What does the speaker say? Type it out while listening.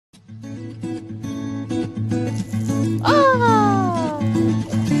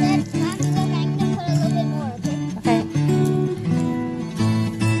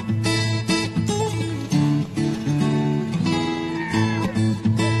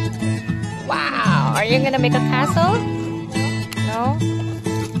Are you gonna make a castle? No?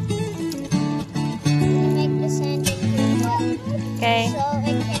 Make the sand into wet. Okay. So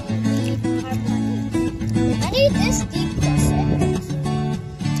it can be our money. I need this deep person.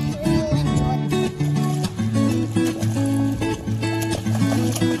 We'll enjoy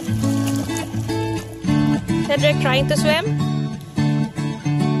it. Cedric trying to swim?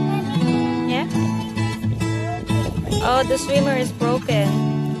 Yeah? Oh, the swimmer is broken.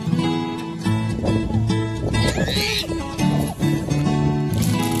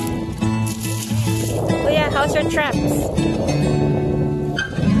 Oh yeah, how's your traps? Can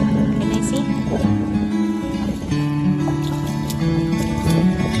I see?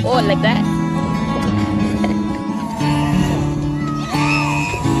 Oh, like that?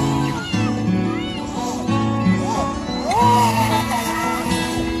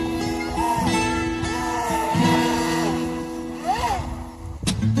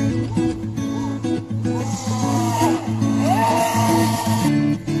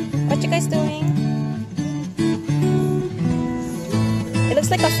 What you guys doing? It looks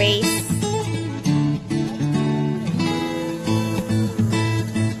like a face.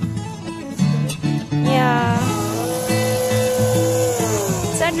 Yeah.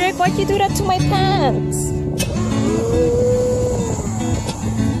 Cedric, why'd you do that to my pants?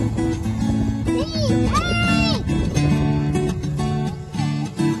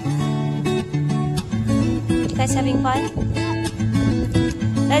 You guys having fun?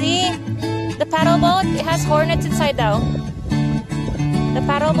 Daddy, the paddle boat, it has hornets inside though. The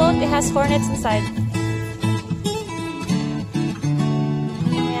paddle boat, it has hornets inside.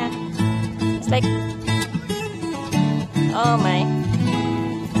 Yeah. It's like... Oh my.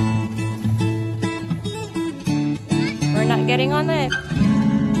 We're not getting on it.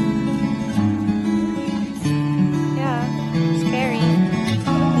 Yeah. Scary.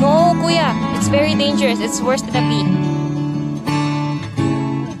 No, Kuya. It's very dangerous. It's worse than a bee.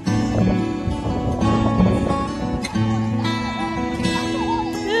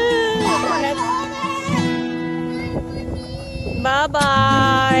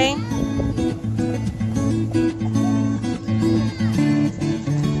 Bye-bye.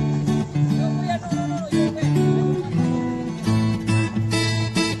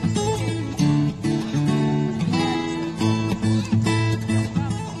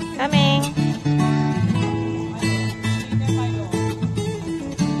 Coming.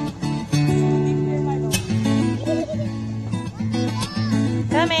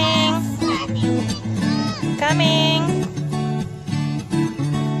 Coming. Coming.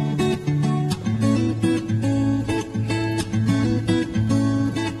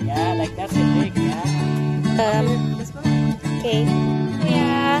 Okay.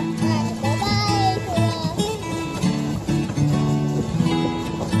 Yeah. Bye-bye.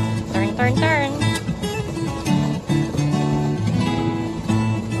 Turn, turn, turn.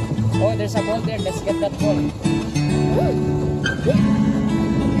 Oh, there's a ball there. Let's get that ball.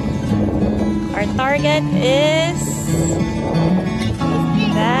 Our target is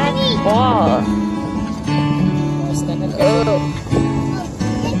that ball. Oh.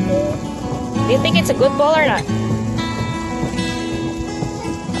 Do you think it's a good ball or not?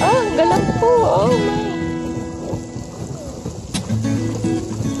 Oh, galang po. Oh my.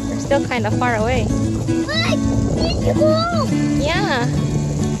 We're still kind of far away. There's the ball. Yeah.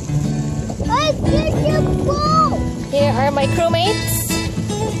 There's the ball. Here are my crewmates.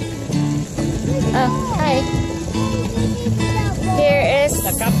 Oh, hi. Here is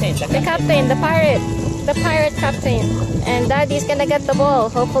The captain. the captain, the pirate. The pirate captain. And Daddy's gonna get the ball,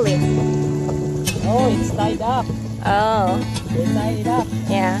 hopefully. Oh, it's tied up. Oh, They tied it up.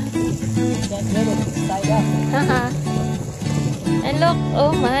 yeah. Can't get it. It's tied up. Haha. And look,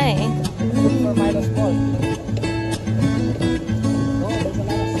 oh my. Look for Milo's ball. Oh, there's a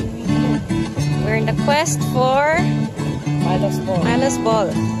lot of seaweed here. We're in the quest for Milo's ball. Milo's ball.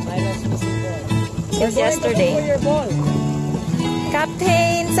 Milo's missing ball. Since yesterday. Look for your ball.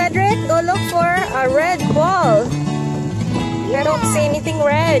 Captain Cedric, go look for a red ball. I don't see anything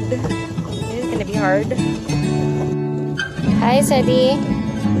red. This is gonna be hard. Hi, Sadie.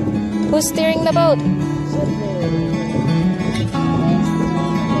 Who's steering the boat?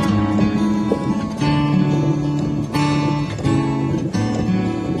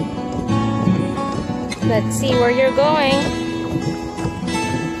 Let's see where you're going.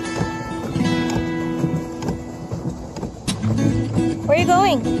 Where are you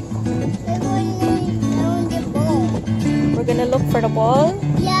going? We're gonna look for the ball.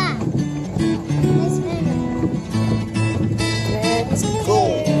 Yeah. Let's go.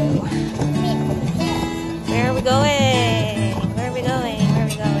 Where are we going? Where are we going? Where are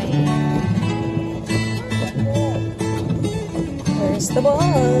we going? the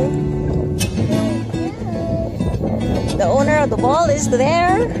ball. The owner of the ball is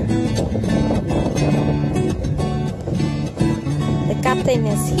there. The captain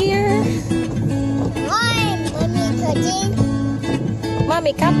is here. Hi, Mommy cutting.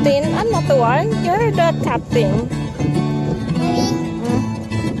 Mommy captain? I'm not the one. You're the captain. Mommy. Hmm?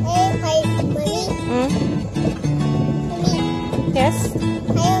 Hey, hi, Mommy. Hmm? Mommy. Yes?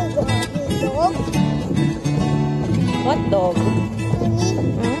 Hi, dog. What dog? Mommy.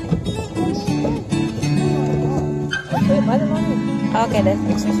 Hmm? Okay, bye, mommy. Okay then.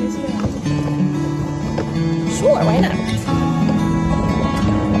 Exercise here. Sure, why not?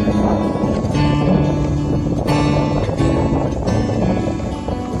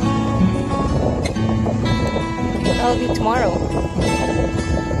 That'll be tomorrow.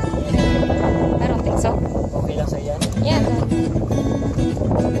 I don't think so. Okay lang sa yan. Yeah.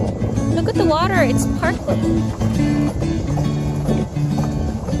 Look at the water. It's sparkling.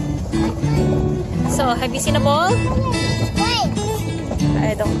 So, have you seen a ball? Wait.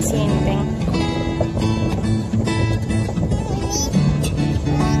 I don't see anything. Mommy.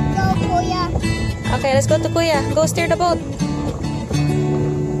 Go, Kuya. Okay, let's go to Kuya. Go steer the boat.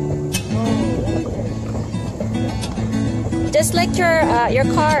 Just like your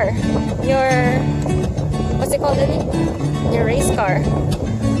car, what's it called again? Your race car.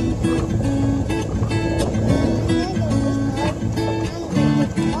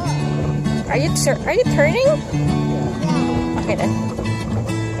 Are you turning? Yeah. Okay then.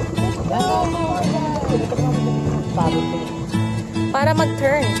 Pagod ko. Para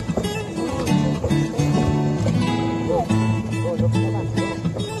mag-turn. Go, look naman.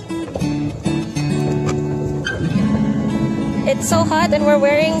 It's so hot and we're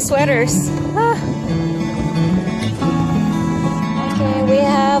wearing sweaters. Ah. Okay, we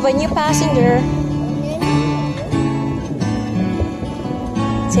have a new passenger.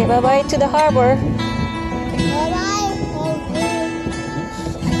 Say bye-bye to the harbor.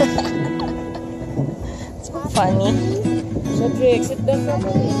 So funny. Cedric, sit down for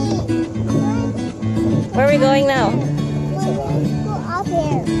a moment. Where are we going now? Go up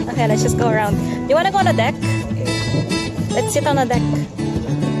here. Okay, let's just go around. Do you want to go on the deck? Let's sit on the deck.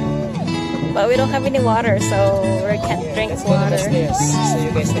 But we don't have any water, so we can't drink Let's go to the water. stairs so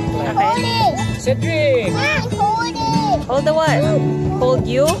you guys can climb. Okay. Hold it. Cedric! Hold it. Hold the what? Hold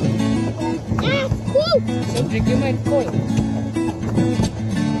you? Woo. Cedric, you might fall.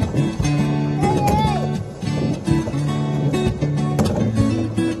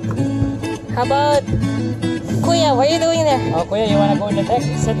 How about Kuya? What are you doing there? Oh, Kuya, you wanna go in the deck?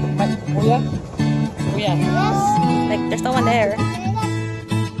 Sit, Kuya? Kuya. Yes. Like, there's no one there. Oh,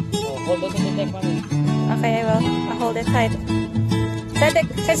 hold on to the deck, mommy. Okay, I will. I'll hold it tight. Cedric!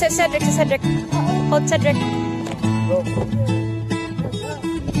 Cedric! Hold Cedric. Go.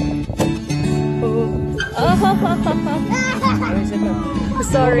 Oh, Where is it now?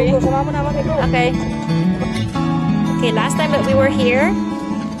 sorry. Go, sama mo na, mami, go. Okay. Okay, last time that we were here,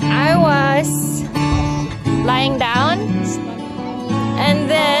 I was lying down.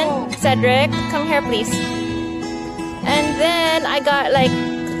 And then, Cedric, come here please. And then I got like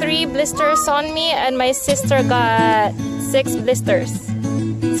 3 blisters on me and my sister got 6 blisters.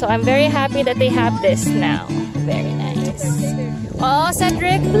 So I'm very happy that they have this now. Very nice. Oh,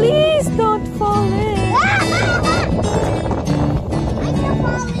 Cedric, please don't fall in.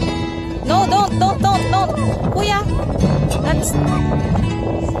 No, don't. Kuya, that's...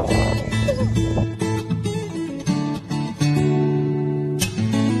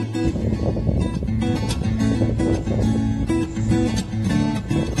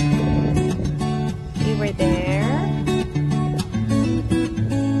 We were there.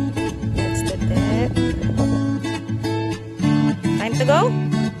 That's the deck. Time to go?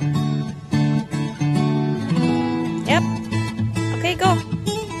 Yep. Okay, go.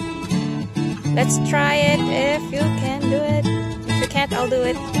 Let's try it if you can do it. If you can't, I'll do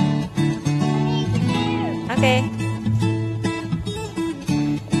it. Okay.